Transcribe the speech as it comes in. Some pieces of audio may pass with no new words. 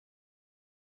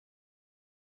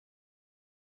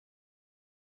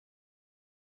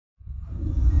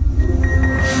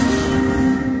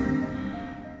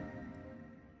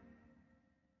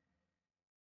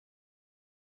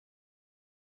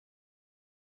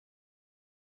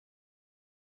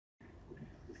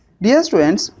Dear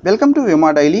students, welcome to Vyoma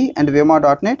Daily and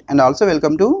Vyoma.net and also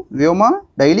welcome to Vyoma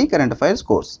Daily Current Affairs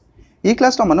course. ఈ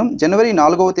క్లాస్లో మనం జనవరి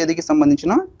 4వ తేదీకి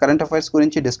సంబంధించిన కరెంట్ అఫైర్స్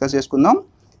గురించి డిస్కస్ చేసుకుందాం.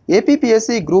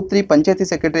 APPSC గ్రూప్ 3 పంచాయతీ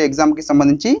సెక్రటరీ ఎగ్జామ్కి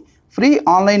సంబంధించి ఫ్రీ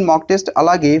ఆన్లైన్ మాక్ టెస్ట్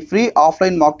అలాగే ఫ్రీ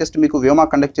ఆఫ్లైన్ మాక్ టెస్ట్ మీకు వ్యోమా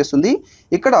కండక్ట్ చేస్తుంది.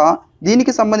 ఇక్కడ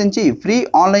దీనికి సంబంధించి ఫ్రీ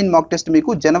ఆన్లైన్ మాక్ టెస్ట్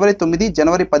మీకు జనవరి 9,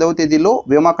 జనవరి 10వ తేదీలో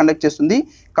వ్యోమా కండక్ట్ చేస్తుంది.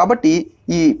 కాబట్టి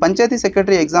ఈ పంచాయతీ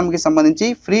సెక్రటరీ ఎగ్జామ్కి సంబంధించి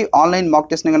ఫ్రీ ఆన్లైన్ మాక్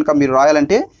టెస్ట్ని కనుక మీరు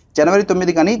రాయాలంటే జనవరి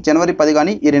 9 కానీ జనవరి 10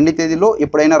 కానీ ఈ రెండు తేదీల్లో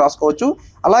ఎప్పుడైనా రాసుకోవచ్చు.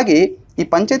 అలాగే ఈ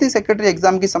పంచాయతీ సెక్రటరీ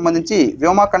ఎగ్జామ్కి సంబంధించి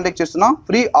వ్యోమా కండక్ట్ చేస్తున్న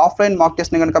ఫ్రీ ఆఫ్లైన్ మాక్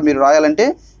టెస్ట్ని కనుక మీరు రాయాలంటే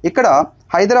ఇక్కడ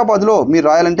హైదరాబాద్లో మీరు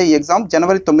రాయాలంటే ఈ ఎగ్జామ్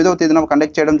జనవరి 9వ తేదీన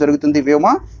కండక్ట్ చేయడం జరుగుతుంది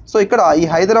వ్యోమా. సో ఇక్కడ ఈ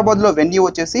హైదరాబాద్లో వెన్యూ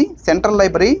వచ్చేసి సెంట్రల్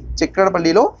లైబ్రరీ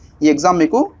చిక్కడపల్లిలో ఈ ఎగ్జామ్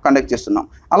మీకు కండక్ట్ చేస్తున్నాం.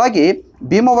 అలాగే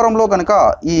భీమవరంలో కనుక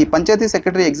ఈ పంచాయతీ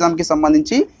సెక్రటరీ ఎగ్జామ్కి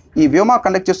సంబంధించి ఈ వ్యోమా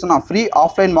కండక్ట్ చేస్తున్న ఫ్రీ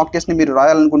ఆఫ్లైన్ మాక్ టెస్ట్ని మీరు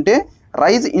రాయాలనుకుంటే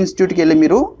రైజ్ ఇన్స్టిట్యూట్కి వెళ్ళి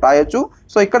మీరు రాయొచ్చు.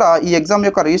 సో ఇక్కడ ఈ ఎగ్జామ్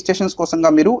యొక్క రిజిస్ట్రేషన్స్ కోసంగా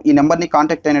మీరు ఈ నెంబర్ని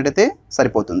కాంటాక్ట్ అయినట్టయితే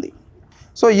సరిపోతుంది.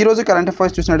 సో ఈరోజు కరెంట్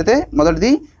అఫైర్స్ చూసినట్టయితే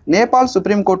మొదటిది, నేపాల్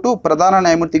సుప్రీంకోర్టు ప్రధాన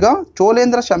న్యాయమూర్తిగా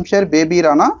చోలేంద్ర శంషేర్ బేబీ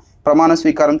రాణా ప్రమాణ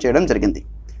స్వీకారం చేయడం జరిగింది.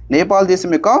 నేపాల్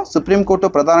దేశం యొక్క సుప్రీంకోర్టు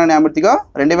ప్రధాన న్యాయమూర్తిగా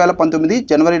 2019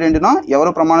 జనవరి 2న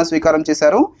ఎవరు ప్రమాణ స్వీకారం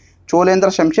చేశారు?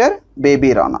 చోలేంద్ర శంషేర్ బేబీ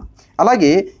రాణా.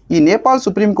 అలాగే ఈ నేపాల్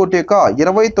సుప్రీంకోర్టు యొక్క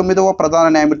 29వ ప్రధాన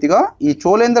న్యాయమూర్తిగా ఈ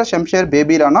చోలేంద్ర శంషేర్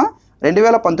బేబీ రాణా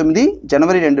 2019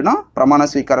 జనవరి 2న ప్రమాణ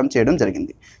స్వీకారం చేయడం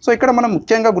జరిగింది. సో ఇక్కడ మనం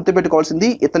ముఖ్యంగా గుర్తుపెట్టుకోవాల్సింది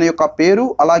ఇతని యొక్క పేరు,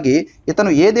 అలాగే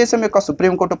ఇతను ఏ దేశం యొక్క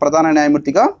సుప్రీంకోర్టు ప్రధాన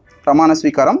న్యాయమూర్తిగా ప్రమాణ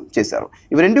స్వీకారం చేశారు.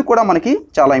 ఇవి రెండు కూడా మనకి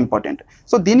చాలా ఇంపార్టెంట్.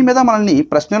 సో దీని మీద మనల్ని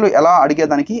ప్రశ్నలు ఎలా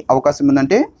అడిగేదానికి అవకాశం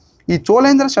ఉందంటే, ఈ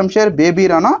చోలేంద్ర శంషేర్ బేబీ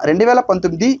రాణా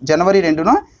 2019 జనవరి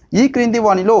 2న ఈ క్రింది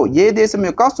వాణిలో ఏ దేశం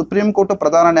యొక్క సుప్రీంకోర్టు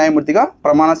ప్రధాన న్యాయమూర్తిగా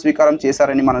ప్రమాణ స్వీకారం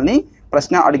చేశారని మనల్ని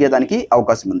ప్రశ్న అడిగేదానికి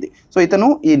అవకాశం ఉంది. సో ఇతను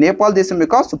ఈ నేపాల్ దేశం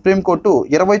యొక్క సుప్రీంకోర్టు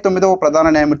 29వ ప్రధాన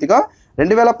న్యాయమూర్తిగా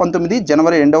 2019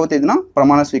 జనవరి 2వ తేదీన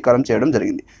ప్రమాణ స్వీకారం చేయడం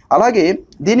జరిగింది. అలాగే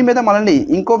దీని మీద మనల్ని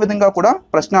ఇంకో విధంగా కూడా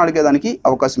ప్రశ్న అడిగేదానికి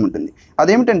అవకాశం ఉంటుంది.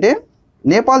 అదేమిటంటే,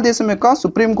 నేపాల్ దేశం యొక్క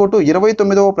సుప్రీంకోర్టు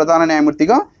 29వ ప్రధాన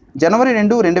న్యాయమూర్తిగా జనవరి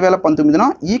 2, 2019న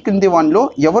ఈ క్రింది వాణిలో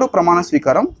ఎవరు ప్రమాణ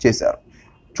స్వీకారం చేశారు?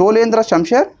 చోలేంద్ర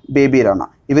శంషేర్ బేబీ రాణా.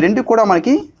 ఇవి రెండు కూడా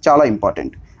మనకి చాలా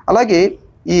ఇంపార్టెంట్. అలాగే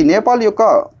ఈ నేపాల్ యొక్క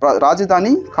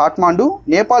రాజధాని ఖాట్మాండు,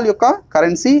 నేపాల్ యొక్క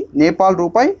కరెన్సీ నేపాల్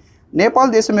రూపాయి,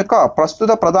 నేపాల్ దేశం యొక్క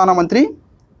ప్రస్తుత ప్రధానమంత్రి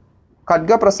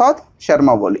ఖడ్గ ప్రసాద్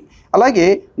శర్మ ఓలి, అలాగే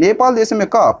నేపాల్ దేశం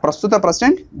యొక్క ప్రస్తుత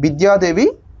ప్రెసిడెంట్ బిద్యాదేవి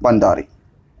బండారి.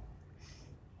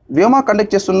 వ్యోమా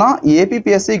కండక్ట్ చేస్తున్న ఈ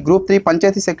APPSC group 3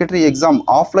 panchayat secretary exam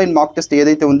offline mock test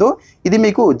ఏదైతే ఉందో ఇది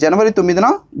మీకు జనవరి 9న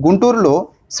గుంటూరులో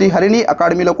శ్రీ హరిణి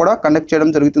అకాడమీలో కూడా కండక్ట్ చేయడం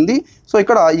జరుగుతుంది. సో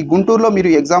ఇక్కడ ఈ గుంటూరులో మీరు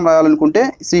ఎగ్జామ్ రాయాలనుకుంటే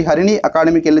శ్రీ హరిణి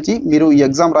అకాడమీకి వెళ్ళి మీరు ఈ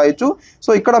ఎగ్జామ్ రాయొచ్చు.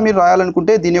 సో ఇక్కడ మీరు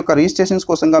రాయాలనుకుంటే దీని యొక్క రిజిస్ట్రేషన్స్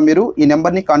కోసంగా మీరు ఈ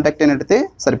నెంబర్ని కాంటాక్ట్ అయినట్టయితే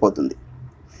సరిపోతుంది.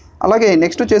 అలాగే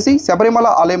నెక్స్ట్ వచ్చేసి శబరిమల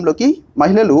ఆలయంలోకి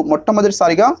మహిళలు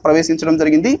మొట్టమొదటిసారిగా ప్రవేశించడం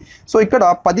జరిగింది. సో ఇక్కడ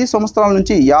 10 సంవత్సరాల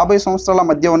నుంచి 50 సంవత్సరాల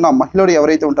మధ్య ఉన్న మహిళలు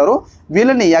ఎవరైతే ఉంటారో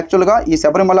వీళ్ళని యాక్చువల్గా ఈ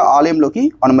శబరిమల ఆలయంలోకి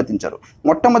అనుమతించారు.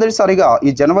 మొట్టమొదటిసారిగా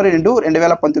ఈ జనవరి 2,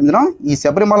 2019న ఈ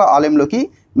శబరిమల ఆలయంలోకి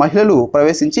మహిళలు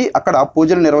ప్రవేశించి అక్కడ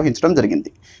పూజలు నిర్వహించడం జరిగింది.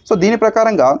 సో దీని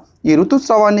ప్రకారంగా ఈ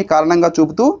ఋతుస్రావాన్ని కారణంగా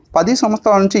చూపుతూ 10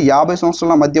 సంవత్సరాల నుంచి 50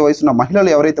 సంవత్సరాల మధ్య వయసున్న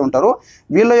మహిళలు ఎవరైతే ఉంటారో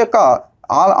వీళ్ళ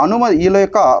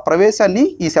యొక్క ప్రవేశాన్ని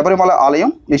ఈ శబరిమల ఆలయం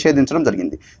నిషేధించడం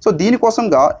జరిగింది. సో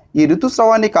దీనికోసంగా ఈ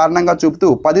ఋతుస్రావాన్ని కారణంగా చూపుతూ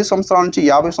 10 సంవత్సరాల నుంచి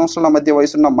 50 సంవత్సరాల మధ్య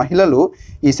వయసున్న మహిళలు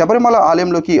ఈ శబరిమల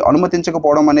ఆలయంలోకి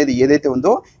అనుమతించకపోవడం అనేది ఏదైతే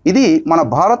ఉందో ఇది మన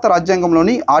భారత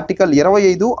రాజ్యాంగంలోని ఆర్టికల్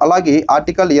 25 అలాగే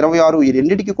ఆర్టికల్ 26 ఈ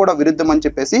రెండింటికి కూడా విరుద్ధం అని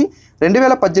చెప్పేసి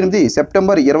 2018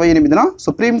 సెప్టెంబర్ 28న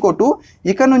సుప్రీంకోర్టు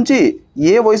ఇక నుంచి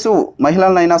ఏ వయసు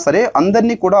మహిళలైనా సరే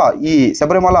అందరినీ కూడా ఈ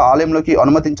శబరిమల ఆలయంలోకి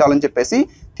అనుమతించాలని చెప్పేసి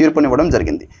తీర్పునివ్వడం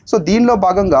జరిగింది. సో దీనిలో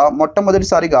భాగంగా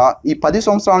మొట్టమొదటిసారిగా ఈ 10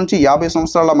 సంవత్సరాల నుంచి 50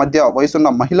 సంవత్సరాల మధ్య వయసున్న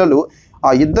మహిళలు ఆ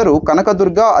ఇద్దరు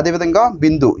కనకదుర్గ అదేవిధంగా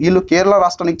బిందు వీళ్ళు కేరళ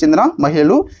రాష్ట్రానికి చెందిన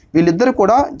మహిళలు వీళ్ళిద్దరు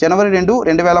కూడా జనవరి 2,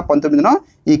 2019న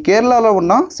ఈ కేరళలో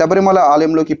ఉన్న శబరిమల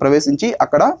ఆలయంలోకి ప్రవేశించి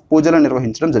అక్కడ పూజలు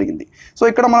నిర్వహించడం జరిగింది. సో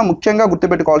ఇక్కడ మనం ముఖ్యంగా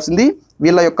గుర్తుపెట్టుకోవాల్సింది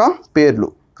వీళ్ళ యొక్క పేర్లు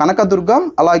కనకదుర్గ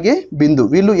అలాగే బిందు.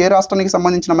 వీళ్ళు ఏ రాష్ట్రానికి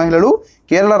సంబంధించిన మహిళలు?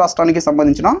 కేరళ రాష్ట్రానికి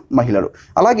సంబంధించిన మహిళలు.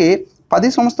 అలాగే 10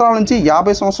 సంవత్సరాల నుంచి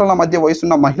 50 సంవత్సరాల మధ్య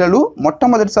వయసున్న మహిళలు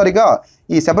మొట్టమొదటిసారిగా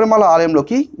ఈ శబరిమల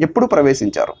ఆలయంలోకి ఎప్పుడు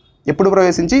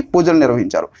ప్రవేశించి పూజలు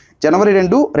నిర్వహించారు? జనవరి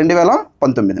 2,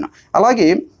 2019న. అలాగే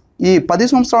ఈ 10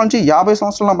 సంవత్సరాల నుంచి 50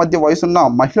 సంవత్సరాల మధ్య వయసున్న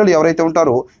మహిళలు ఎవరైతే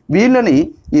ఉంటారో వీళ్ళని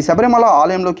ఈ శబరిమల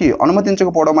ఆలయంలోకి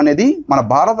అనుమతించకపోవడం అనేది మన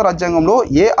భారత రాజ్యాంగంలో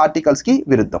ఏ ఆర్టికల్స్కి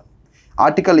విరుద్ధం?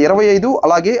 ఆర్టికల్ 25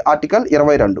 అలాగే ఆర్టికల్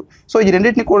 22. సో ఈ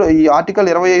రెండింటిని కూడా ఈ ఆర్టికల్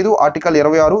 25, ఆర్టికల్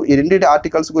 26 ఈ రెండింటి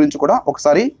ఆర్టికల్స్ గురించి కూడా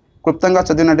ఒకసారి క్లుప్తంగా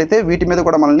చదివినట్టయితే వీటి మీద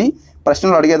కూడా మనల్ని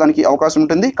ప్రశ్నలు అడిగేదానికి అవకాశం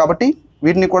ఉంటుంది. కాబట్టి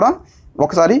వీటిని కూడా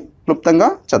ఒకసారి క్లుప్తంగా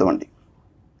చదవండి.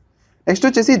 నెక్స్ట్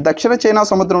వచ్చేసి దక్షిణ చైనా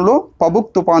సముద్రంలో పబుక్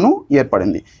తుఫాను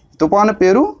ఏర్పడింది. తుఫాను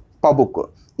పేరు పబుక్.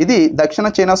 ఇది దక్షిణ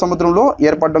చైనా సముద్రంలో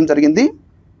ఏర్పడడం జరిగింది.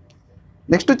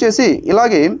 నెక్స్ట్ వచ్చేసి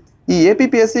ఇలాగే ఈ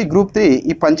ఏపీపీఎస్సీ గ్రూప్ 3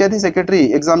 ఈ పంచాయతీ సెక్రటరీ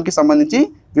ఎగ్జామ్కి సంబంధించి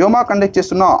వ్యోమా కండక్ట్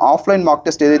చేస్తున్న ఆఫ్లైన్ మాక్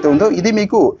టెస్ట్ ఏదైతే ఉందో ఇది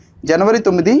మీకు జనవరి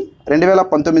 9,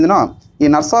 2019న ఈ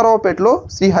నర్సారావుపేటలో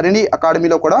శ్రీ హరిణి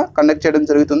అకాడమీలో కూడా కండక్ట్ చేయడం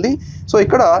జరుగుతుంది. సో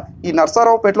ఇక్కడ ఈ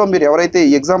నర్సారావుపేటలో మీరు ఎవరైతే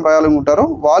ఈ ఎగ్జామ్ రాయాలనుకుంటారో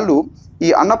వాళ్ళు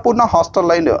ఈ Annapurna hostel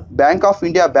line bank of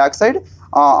India back side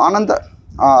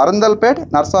అరందల్పేట్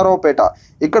Narasaraopet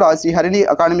ఇక్కడ శ్రీ హరిణి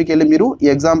అకాడమీకి వెళ్ళి మీరు ఈ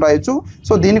ఎగ్జామ్ రాయొచ్చు.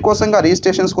 సో దీనికోసంగా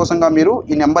రిజిస్ట్రేషన్స్ కోసంగా మీరు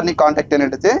ఈ నెంబర్ని కాంటాక్ట్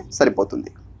అయినట్టయితే సరిపోతుంది.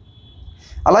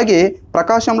 అలాగే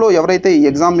ప్రకాశంలో ఎవరైతే ఈ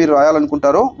ఎగ్జామ్ మీరు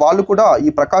రాయాలనుకుంటారో వాళ్ళు కూడా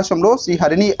ఈ ప్రకాశంలో శ్రీ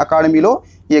హరిణి అకాడమీలో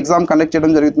ఈ ఎగ్జామ్ కండక్ట్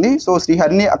చేయడం జరుగుతుంది. సో శ్రీ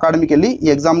హరిణి అకాడమీకి వెళ్ళి ఈ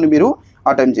ఎగ్జామ్ని మీరు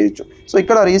అటెంప్ట్ చేయొచ్చు. సో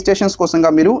ఇక్కడ రిజిస్ట్రేషన్స్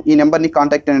కోసంగా మీరు ఈ నెంబర్ని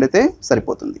కాంటాక్ట్ అయినట్టయితే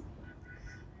సరిపోతుంది.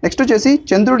 నెక్స్ట్ వచ్చేసి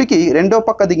చంద్రుడికి రెండో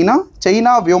పక్క దిగిన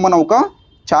చైనా వ్యోమనౌక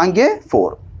చాంగే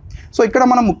 4. సో ఇక్కడ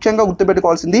మనం ముఖ్యంగా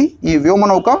గుర్తుపెట్టుకోవాల్సింది ఈ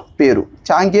వ్యోమనౌక పేరు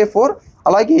చాంగే 4.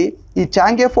 అలాగే ఈ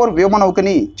చాంగే 4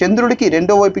 వ్యోమనౌకని చంద్రుడికి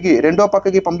రెండో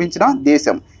పక్కకి పంపించిన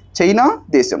దేశం చైనా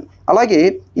దేశం. అలాగే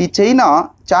ఈ చైనా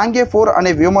చాంగే 4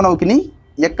 అనే వ్యోమనౌకని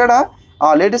ఎక్కడ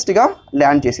లేటెస్ట్గా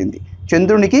ల్యాండ్ చేసింది,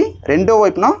 చంద్రునికి రెండో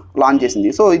వైపున లాంచ్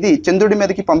చేసింది. సో ఇది చంద్రుడి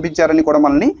మీదకి పంపించారని కూడా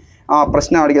మనల్ని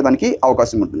ప్రశ్న అడిగేదానికి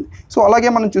అవకాశం ఉంటుంది. సో అలాగే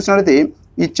మనం చూసినట్లయితే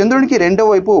ఈ చంద్రునికి రెండో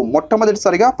వైపు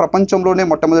ప్రపంచంలోనే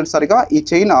మొట్టమొదటిసారిగా ఈ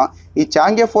చైనా ఈ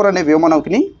చాంగే 4 అనే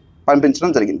వ్యోమనౌకని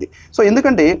పంపించడం జరిగింది. సో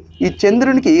ఎందుకంటే ఈ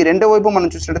చంద్రునికి రెండో వైపు మనం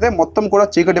చూసినట్లయితే మొత్తం కూడా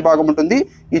చీకటి భాగం ఉంటుంది.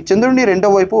 ఈ చంద్రుని రెండో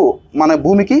వైపు మన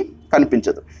భూమికి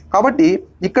కనిపించదు కాబట్టి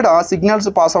ఇక్కడ సిగ్నల్స్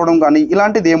పాస్ అవ్వడం కానీ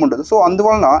ఇలాంటిది ఏముండదు. సో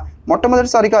అందువలన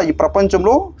మొట్టమొదటిసారిగా ఈ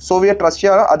ప్రపంచంలో సోవియట్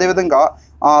రష్యా అదేవిధంగా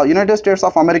యునైటెడ్ స్టేట్స్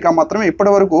ఆఫ్ అమెరికా మాత్రమే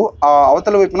ఇప్పటివరకు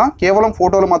అవతల వైపున కేవలం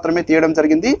ఫోటోలు మాత్రమే తీయడం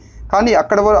జరిగింది. కానీ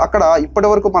అక్కడ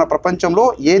ఇప్పటివరకు మన ప్రపంచంలో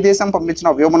ఏ దేశం పంపించిన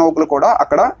వ్యోమనౌకలు కూడా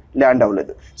అక్కడ ల్యాండ్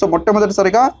అవ్వలేదు. సో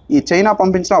మొట్టమొదటిసారిగా ఈ చైనా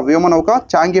పంపించిన వ్యోమనౌక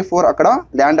చాంగే 4 అక్కడ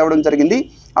ల్యాండ్ అవ్వడం జరిగింది.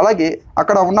 అలాగే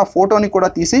అక్కడ ఉన్న ఫోటోని కూడా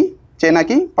తీసి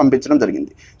చైనాకి పంపించడం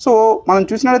జరిగింది. సో మనం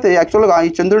చూసినట్లయితే యాక్చువల్గా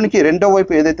ఈ చంద్రునికి రెండో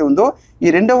వైపు ఏదైతే ఉందో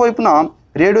ఈ రెండో వైపున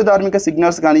రేడియో ధార్మిక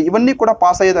సిగ్నల్స్ కానీ ఇవన్నీ కూడా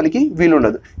పాస్ అయ్యేదానికి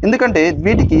వీలుండదు. ఎందుకంటే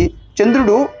వీటికి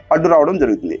చంద్రుడు అడ్డు రావడం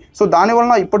జరుగుతుంది. సో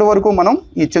దానివలన ఇప్పటి వరకు మనం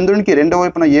ఈ చంద్రునికి రెండో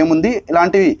వైపున ఏముంది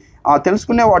ఇలాంటివి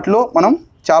తెలుసుకునే వాటిలో మనం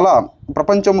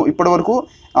ప్రపంచం ఇప్పటి వరకు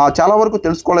చాలా వరకు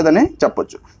తెలుసుకోలేదనే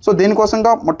చెప్పొచ్చు. సో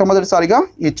దీనికోసంగా మొట్టమొదటిసారిగా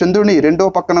ఈ చంద్రుని రెండో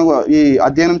పక్కన ఈ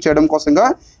అధ్యయనం చేయడం కోసంగా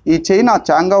ఈ చైనా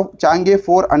చాంగే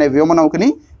 4 అనే వ్యోమనౌకని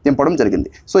దింపడం జరిగింది.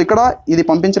 సో ఇక్కడ ఇది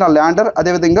పంపించిన ల్యాండర్,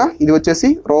 అదేవిధంగా ఇది వచ్చేసి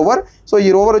రోవర్. సో ఈ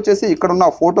రోవర్ వచ్చేసి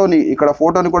ఇక్కడ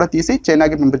ఫోటోని కూడా తీసి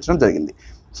చైనాకి పంపించడం జరిగింది.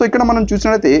 సో ఇక్కడ మనం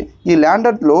చూసినట్లయితే ఈ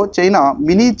ల్యాండర్లో చైనా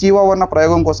మినీ జీవావరణ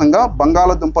ప్రయోగం కోసంగా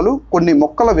బంగాళదుంపలు, కొన్ని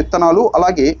మొక్కల విత్తనాలు,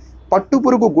 అలాగే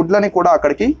పట్టుపురుగు గుడ్లని కూడా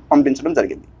అక్కడికి పంపించడం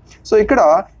జరిగింది. సో ఇక్కడ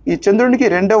ఈ చంద్రునికి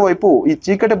రెండో వైపు ఈ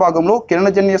చీకటి భాగంలో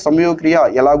కిరణజన్య సంయోగక్రియ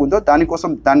ఎలాగుందో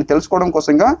దాన్ని తెలుసుకోవడం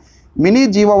కోసంగా మినీ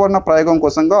జీవావరణ ప్రయోగం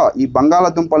కోసంగా ఈ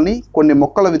బంగాళదుంపల్ని, కొన్ని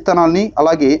మొక్కల విత్తనాల్ని,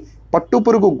 అలాగే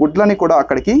పట్టుపురుగు గుడ్లని కూడా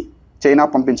అక్కడికి చైనా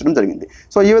పంపించడం జరిగింది.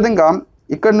 సో ఈ విధంగా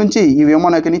ఇక్కడ నుంచి ఈ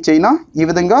వ్యోమనౌకని చైనా ఈ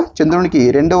విధంగా చంద్రునికి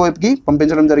రెండో వైపుకి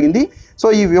పంపించడం జరిగింది. సో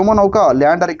ఈ వ్యోమనౌక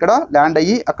ల్యాండర్ ఇక్కడ ల్యాండ్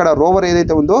అయ్యి అక్కడ రోవర్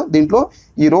ఏదైతే ఉందో దీంట్లో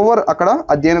ఈ రోవర్ అక్కడ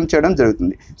అధ్యయనం చేయడం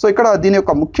జరుగుతుంది. సో ఇక్కడ దీని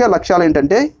యొక్క ముఖ్య లక్ష్యాలు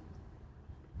ఏంటంటే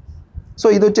సో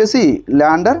ఇది వచ్చేసి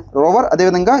ల్యాండర్, రోవర్,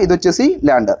 అదేవిధంగా ఇది వచ్చేసి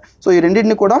ల్యాండర్. సో ఈ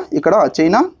రెండింటిని కూడా ఇక్కడ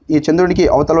చైనా ఈ చంద్రునికి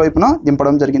అవతల వైపున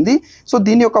దింపడం జరిగింది. సో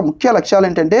దీని యొక్క ముఖ్య లక్ష్యాలు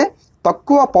ఏంటంటే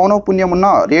తక్కువ పౌనఃపున్యం ఉన్న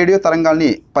రేడియో తరంగాల్ని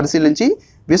పరిశీలించి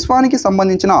విశ్వానికి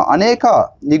సంబంధించిన అనేక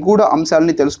నిగూఢ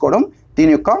అంశాలని తెలుసుకోవడం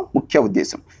దీని యొక్క ముఖ్య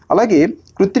ఉద్దేశం. అలాగే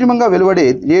కృత్రిమంగా వెలువడే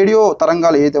రేడియో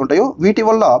తరంగాలు ఏదైతే ఉంటాయో వీటి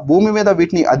వల్ల భూమి మీద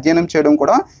వీటిని అధ్యయనం చేయడం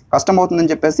కూడా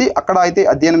కష్టమవుతుందని చెప్పేసి అక్కడ అయితే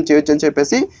అధ్యయనం చేయొచ్చు అని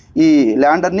చెప్పేసి ఈ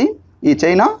ల్యాండర్ని ఈ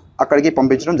చైనా అక్కడికి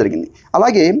పంపించడం జరిగింది.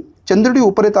 అలాగే చంద్రుడి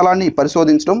ఉపరితలాన్ని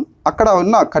పరిశోధించడం, అక్కడ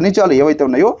ఉన్న ఖనిజాలు ఏవైతే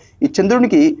ఉన్నాయో ఈ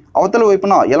చంద్రునికి అవతల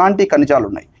వైపున ఎలాంటి ఖనిజాలు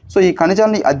ఉన్నాయి, సో ఈ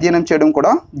ఖనిజాలని అధ్యయనం చేయడం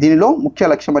కూడా దీనిలో ముఖ్య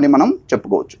లక్ష్యమని మనం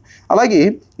చెప్పుకోవచ్చు. అలాగే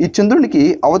ఈ చంద్రునికి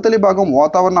అవతలి భాగం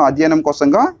వాతావరణ అధ్యయనం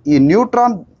కోసంగా ఈ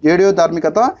న్యూట్రాన్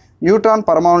రేడియోధార్మికత, న్యూట్రాన్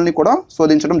పరమాణుల్ని కూడా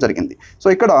శోధించడం జరిగింది. సో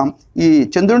ఇక్కడ ఈ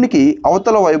చంద్రునికి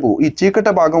అవతల వైపు ఈ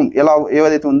చీకటి భాగం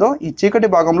ఏదైతే ఉందో ఈ చీకటి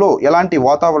భాగంలో ఎలాంటి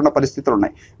వాతావరణ పరిస్థితులు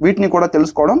ఉన్నాయి వీటిని కూడా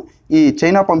తెలుసుకోవడం ఈ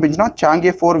చైనా పంపించిన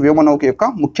చాంగే 4 వ్యోమనౌక యొక్క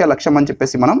ముఖ్య లక్ష్యం అని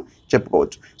చెప్పేసి మనం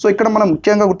చెప్పుకోవచ్చు. సో ఇక్కడ మనం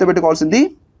ముఖ్యంగా గుర్తుపెట్టుకోవాల్సింది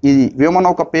ఈ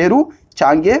వ్యోమనౌక పేరు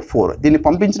చాంగే 4, దీన్ని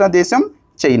పంపించిన దేశం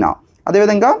చైనా.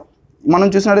 అదేవిధంగా మనం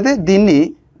చూసినట్లయితే దీన్ని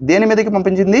దేని మీదకి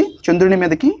పంపించింది, చంద్రుని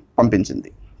మీదకి పంపించింది.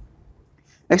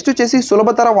 నెక్స్ట్ వచ్చేసి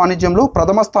సులభతర వాణిజ్యంలో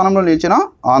ప్రథమ స్థానంలో నిలిచిన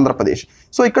ఆంధ్రప్రదేశ్.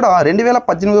 సో ఇక్కడ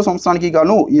 2018 సంవత్సరానికి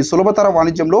గాను ఈ సులభతర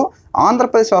వాణిజ్యంలో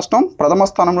ఆంధ్రప్రదేశ్ రాష్ట్రం ప్రథమ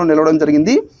స్థానంలో నిలవడం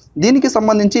జరిగింది. దీనికి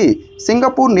సంబంధించి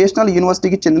సింగపూర్ నేషనల్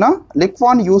యూనివర్సిటీకి చెందిన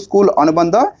లిక్వాన్ యూ స్కూల్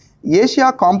అనుబంధ ఏషియా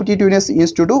కాంపిటేటివ్నెస్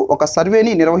ఇన్స్టిట్యూట్ ఒక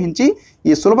సర్వేని నిర్వహించి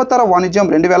ఈ సులభతర వాణిజ్యం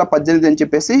 2018 అని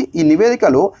చెప్పేసి ఈ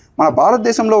నివేదికలో మన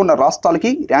భారతదేశంలో ఉన్న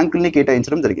రాష్ట్రాలకి ర్యాంకుల్ని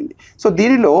కేటాయించడం జరిగింది. సో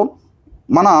దీనిలో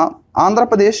మన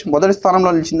ఆంధ్రప్రదేశ్ మొదటి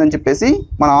స్థానంలో నిలిచిందని చెప్పేసి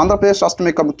మన ఆంధ్రప్రదేశ్ రాష్ట్రం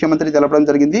యొక్క ముఖ్యమంత్రి తెలపడం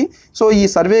జరిగింది. సో ఈ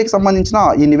సర్వేకి సంబంధించిన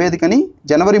ఈ నివేదికని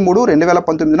జనవరి 3,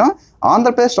 2019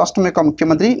 ఆంధ్రప్రదేశ్ రాష్ట్రం యొక్క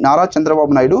ముఖ్యమంత్రి నారా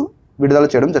చంద్రబాబు నాయుడు విడుదల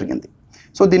చేయడం జరిగింది.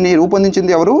 సో దీన్ని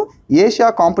రూపొందించింది ఎవరు?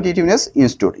 ఏషియా కాంపిటేటివ్నెస్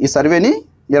ఇన్స్టిట్యూట్ ఈ సర్వేని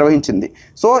నిర్వహించింది.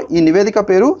 సో ఈ నివేదిక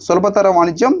పేరు సులభతర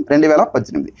వాణిజ్యం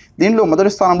 2018. దీనిలో మొదటి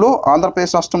స్థానంలో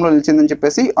ఆంధ్రప్రదేశ్ రాష్ట్రంలో నిలిచిందని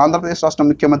చెప్పేసి ఆంధ్రప్రదేశ్ రాష్ట్ర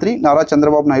ముఖ్యమంత్రి నారా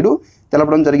చంద్రబాబు నాయుడు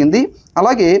తెలపడం జరిగింది.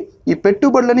 అలాగే ఈ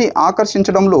పెట్టుబడులని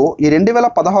ఆకర్షించడంలో ఈ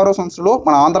 2016 సంవత్సరంలో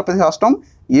మన ఆంధ్రప్రదేశ్ రాష్ట్రం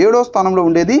 7వ స్థానంలో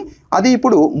ఉండేది, అది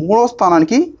ఇప్పుడు 3వ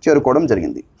స్థానానికి చేరుకోవడం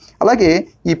జరిగింది. అలాగే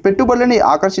ఈ పెట్టుబడులని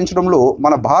ఆకర్షించడంలో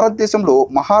మన భారతదేశంలో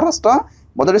మహారాష్ట్ర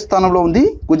మొదటి స్థానంలో ఉంది,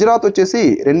 గుజరాత్ వచ్చేసి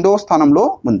 2వ స్థానంలో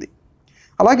ఉంది.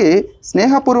 అలాగే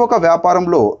స్నేహపూర్వక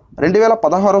వ్యాపారంలో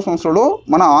 2016 సంవత్సరంలో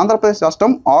మన ఆంధ్రప్రదేశ్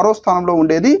రాష్ట్రం 6వ స్థానంలో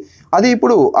ఉండేది, అది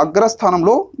ఇప్పుడు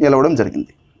అగ్రస్థానంలో నిలవడం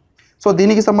జరిగింది. సో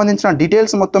దీనికి సంబంధించిన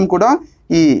డీటెయిల్స్ మొత్తం కూడా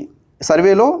ఈ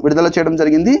సర్వేలో విడుదల చేయడం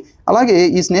జరిగింది. అలాగే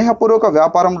ఈ స్నేహపూర్వక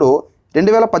వ్యాపారంలో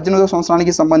 2018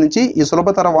 సంవత్సరానికి సంబంధించి ఈ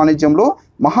సులభతర వాణిజ్యంలో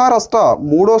మహారాష్ట్ర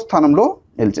 3వ స్థానంలో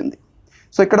నిలిచింది.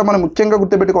 సో ఇక్కడ మనం ముఖ్యంగా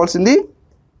గుర్తుపెట్టుకోవాల్సింది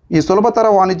ఈ సులభతర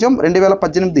వాణిజ్యం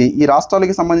 2018 ఈ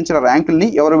రాష్ట్రాలకి సంబంధించిన ర్యాంకుల్ని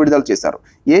ఎవరు విడుదల చేశారు?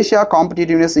 ఏషియా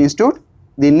కాంపిటేటివ్నెస్ ఇన్స్టిట్యూట్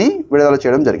దీన్ని విడుదల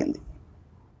చేయడం జరిగింది.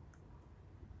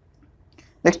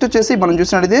 నెక్స్ట్ వచ్చేసి మనం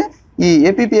చూసినట్లయితే ఈ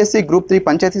APPSC గ్రూప్ 3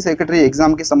 పంచాయతీ సెక్రటరీ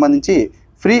ఎగ్జామ్కి సంబంధించి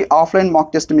ఫ్రీ ఆఫ్లైన్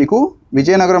మాక్ టెస్ట్ మీకు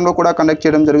విజయనగరంలో కూడా కండక్ట్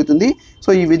చేయడం జరుగుతుంది. సో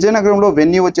ఈ విజయనగరంలో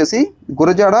వెన్యూ వచ్చేసి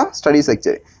గురజాడ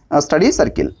స్టడీ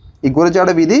సర్కిల్. ఈ గురజాడ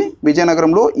వీధి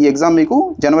విజయనగరంలో ఈ ఎగ్జామ్ మీకు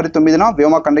జనవరి 9న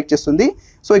వ్యోమా కండక్ట్ చేస్తుంది.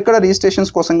 సో ఇక్కడ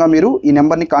రిజిస్ట్రేషన్స్ కోసంగా మీరు ఈ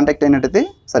నెంబర్ని కాంటాక్ట్ అయినట్టయితే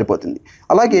సరిపోతుంది.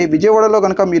 అలాగే విజయవాడలో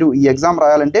కనుక మీరు ఈ ఎగ్జామ్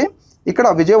రాయాలంటే ఇక్కడ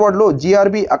విజయవాడలో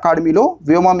GRB అకాడమీలో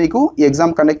వ్యోమా మీకు ఈ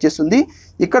ఎగ్జామ్ కండక్ట్ చేస్తుంది.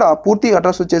 ఇక్కడ పూర్తి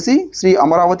అడ్రస్ వచ్చేసి Shri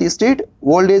Amaravati street,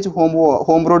 old age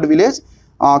home road village,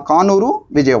 Kanuru,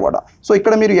 Vijayawada. So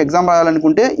ఇక్కడ మీరు ఎగ్జామ్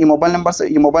రాయాలనుకుంటే ఈ మొబైల్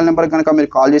నెంబర్ కనుక మీరు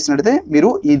కాల్ చేసినట్టయితే మీరు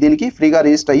దీనికి ఫ్రీగా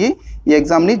రిజిస్టర్ అయ్యి ఈ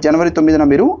ఎగ్జామ్ని జనవరి 9న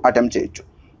మీరు అటెంప్ట్ చేయొచ్చు.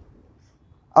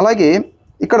 అలాగే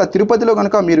ఇక్కడ తిరుపతిలో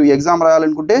కనుక మీరు ఎగ్జామ్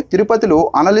రాయాలనుకుంటే తిరుపతిలో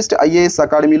అనలిస్ట్ IAS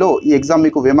అకాడమీలో ఈ ఎగ్జామ్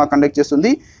మీకు వేమా కండక్ట్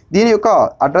చేస్తుంది. దీని యొక్క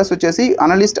అడ్రస్ వచ్చేసి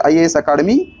analyst IAS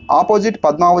academy, opposite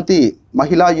Padmavati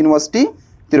మహిళా యూనివర్సిటీ,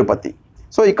 తిరుపతి.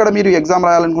 సో ఇక్కడ మీరు ఎగ్జామ్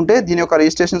రాయాలనుకుంటే దీని యొక్క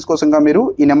రిజిస్ట్రేషన్స్ కోసంగా మీరు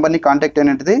ఈ నెంబర్ని కాంటాక్ట్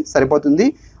అయినట్టయితే సరిపోతుంది.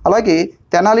 అలాగే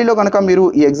తెనాలిలో కనుక మీరు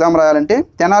ఈ ఎగ్జామ్ రాయాలంటే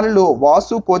తెనాలిలో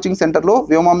వాసు కోచింగ్ సెంటర్లో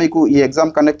వ్యోమా మీకు ఈ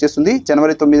ఎగ్జామ్ కండక్ట్ చేస్తుంది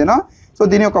జనవరి 9న. సో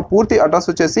దీని యొక్క పూర్తి అడ్రస్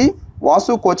వచ్చేసి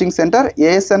Vasu coaching centre,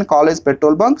 ASN college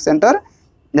petrol bunk centre,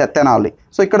 Tenali.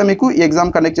 So ఇక్కడ మీకు ఈ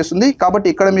ఎగ్జామ్ కండక్ట్ చేస్తుంది. కాబట్టి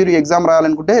ఇక్కడ మీరు ఎగ్జామ్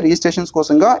రాయాలనుకుంటే రిజిస్ట్రేషన్స్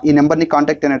కోసంగా ఈ నెంబర్ని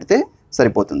కాంటాక్ట్ అయినట్టయితే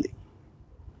సరిపోతుంది.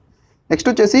 నెక్స్ట్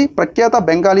వచ్చేసి ప్రఖ్యాత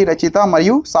బెంగాలీ రచయిత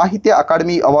మరియు సాహిత్య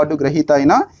అకాడమీ అవార్డు గ్రహీత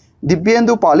అయిన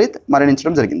దివ్యేందు పాలిత్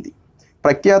మరణించడం జరిగింది.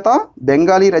 ప్రఖ్యాత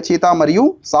బెంగాలీ రచయిత మరియు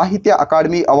సాహిత్య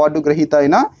అకాడమీ అవార్డు గ్రహీత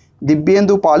అయిన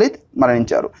దివ్యేందు పాలిత్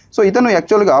మరణించారు. సో ఇతను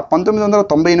యాక్చువల్గా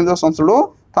 1998 సంవత్సరంలో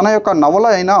తన యొక్క నవల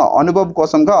అయిన అనుభవ్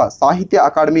కోసంగా సాహిత్య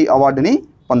అకాడమీ అవార్డుని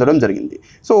పొందడం జరిగింది.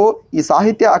 సో ఈ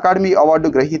సాహిత్య అకాడమీ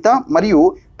అవార్డు గ్రహీత మరియు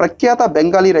ప్రఖ్యాత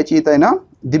బెంగాలీ రచయిత అయిన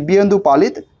దివ్యేందు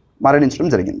పాలిత్ మరణించడం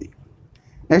జరిగింది.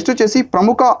 నెక్స్ట్ వచ్చేసి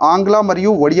ప్రముఖ ఆంగ్ల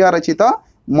మరియు ఒడియా రచయిత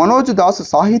మనోజ్ దాస్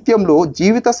సాహిత్యంలో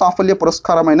జీవిత సాఫల్య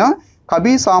పురస్కారమైన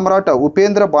కవి సామ్రాట్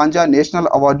ఉపేంద్ర బాంజా నేషనల్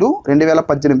అవార్డు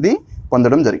 2018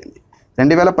 పొందడం జరిగింది.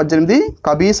 2018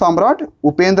 కవి సామ్రాట్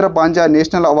ఉపేంద్ర బాంజా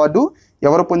నేషనల్ అవార్డు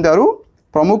ఎవరు పొందారు?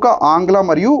 ప్రముఖ ఆంగ్ల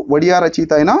మరియు ఒడియా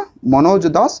రచయిత అయిన మనోజ్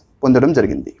దాస్ పొందడం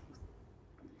జరిగింది.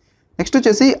 నెక్స్ట్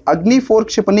వచ్చేసి అగ్ని 4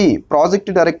 క్షిపణి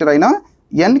ప్రాజెక్ట్ డైరెక్టర్ అయిన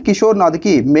N Kishore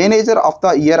నాథ్కి manager of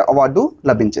the year award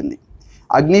లభించింది.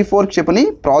 అగ్ని 4 క్షిపణి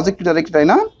ప్రాజెక్ట్ డైరెక్టర్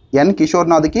అయిన N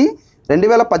కిషోర్ నాథ్కి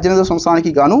 2018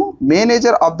 సంవత్సరానికి గాను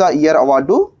manager of the year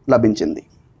award లభించింది.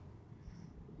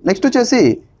 నెక్స్ట్ వచ్చేసి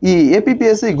ఈ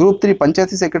APPSC గ్రూప్ 3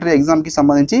 పంచాయతీ సెక్రటరీ ఎగ్జామ్కి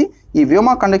సంబంధించి ఈ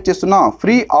వ్యోమా కండక్ట్ చేస్తున్న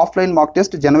ఫ్రీ ఆఫ్లైన్ మాక్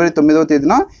టెస్ట్ జనవరి 9వ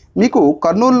తేదీన మీకు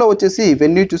కర్నూలులో వచ్చేసి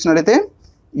వెన్యూ చూసినట్టయితే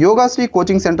యోగాశ్రీ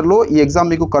కోచింగ్ సెంటర్లో ఈ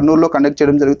ఎగ్జామ్ మీకు కర్నూలులో కండక్ట్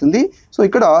చేయడం జరుగుతుంది. సో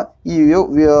ఇక్కడ ఈ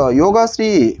యోగాశ్రీ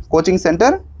coaching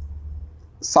centre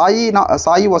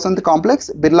Sai Vasant complex,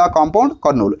 Birla compound,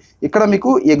 Kurnool. ఇక్కడ మీకు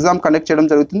ఎగ్జామ్ కండక్ట్ చేయడం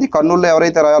జరుగుతుంది. కర్నూలులో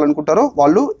ఎవరైతే రాయాలనుకుంటారో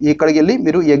వాళ్ళు ఇక్కడికి వెళ్ళి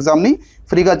మీరు ఈ ఎగ్జామ్ని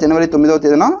ఫ్రీగా జనవరి 9వ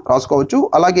తేదీన రాసుకోవచ్చు.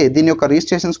 అలాగే దీని యొక్క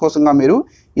రిజిస్ట్రేషన్స్ కోసంగా మీరు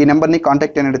ఈ నెంబర్ని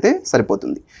కాంటాక్ట్ అయినట్టయితే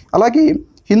సరిపోతుంది. అలాగే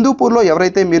హిందూపూర్లో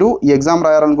ఎవరైతే మీరు ఈ ఎగ్జామ్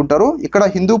రాయాలనుకుంటారో ఇక్కడ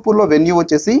హిందూపూర్లో వెన్యూ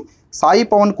వచ్చేసి Sai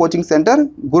Pawan coaching centre,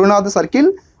 Gurunath circle,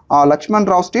 Laxman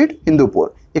రావు స్ట్రీట్, హిందూపూర్.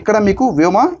 ఇక్కడ మీకు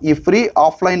వ్యోమ ఈ free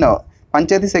offline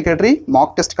panchayat secretary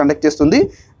mock test conduct చేస్తుంది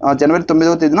జనవరి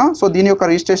 9వ తేదీన. సో దీని యొక్క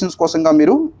రిజిస్ట్రేషన్స్ కోసంగా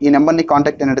మీరు ఈ నెంబర్ని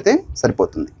కాంటాక్ట్ అయినట్టయితే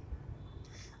సరిపోతుంది.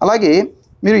 అలాగే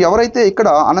మీరు ఎవరైతే ఇక్కడ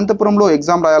అనంతపురంలో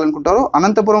ఎగ్జామ్ రాయాలనుకుంటారో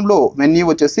అనంతపురంలో వెన్యూ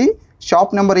వచ్చేసి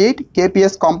shop number 8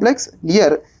 KPS complex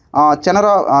near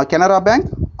Canara bank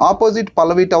opposite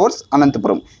పల్లవి టవర్స్,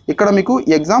 అనంతపురం. ఇక్కడ మీకు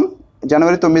ఎగ్జామ్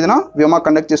జనవరి 9న వ్యోమ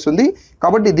కండక్ట్ చేస్తుంది.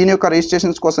 కాబట్టి దీని యొక్క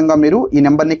రిజిస్ట్రేషన్స్ కోసంగా మీరు ఈ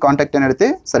నెంబర్ని కాంటాక్ట్ అయినట్టయితే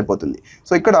సరిపోతుంది.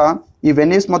 సో ఇక్కడ ఈ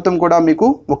వెన్యూస్ మొత్తం కూడా మీకు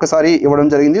ఒకసారి ఇవ్వడం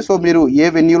జరిగింది. సో మీరు ఏ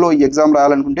వెన్యూలో ఈ ఎగ్జామ్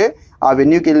రాయాలనుకుంటే ఆ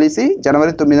వెన్యూకి వెళ్ళేసి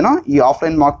జనవరి 9న ఈ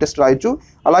ఆఫ్లైన్ మాక్ టెస్ట్ రాయొచ్చు.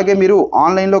 అలాగే మీరు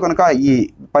ఆన్లైన్లో కనుక ఈ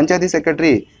పంచాయతీ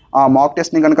సెక్రటరీ మాక్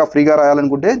టెస్ట్ని కనుక ఫ్రీగా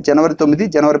రాయాలనుకుంటే జనవరి 9,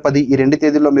 జనవరి 10 ఈ 2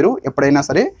 తేదీల్లో మీరు ఎప్పుడైనా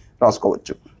సరే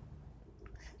రాసుకోవచ్చు.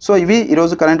 సో ఇవి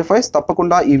ఈరోజు కరెంట్ అఫైర్స్.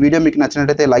 తప్పకుండా ఈ వీడియో మీకు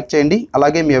నచ్చినట్లయితే లైక్ చేయండి.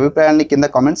 అలాగే మీ అభిప్రాయాన్ని కింద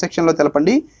కామెంట్ సెక్షన్లో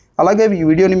తెలపండి. అలాగే ఈ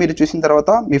వీడియోని మీరు చూసిన తర్వాత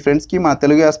మీ ఫ్రెండ్స్కి, మన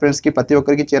తెలుగు ఆస్పిరెంట్స్కి ప్రతి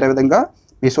ఒక్కరికి చేరే విధంగా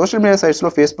మీ సోషల్ మీడియా సైట్స్లో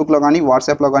ఫేస్బుక్లో కానీ,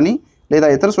 వాట్సాప్లో కానీ లేదా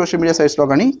ఇతర సోషల్ మీడియా సైట్స్లో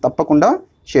కానీ తప్పకుండా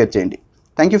షేర్ చేయండి.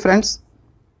 Thank you friends.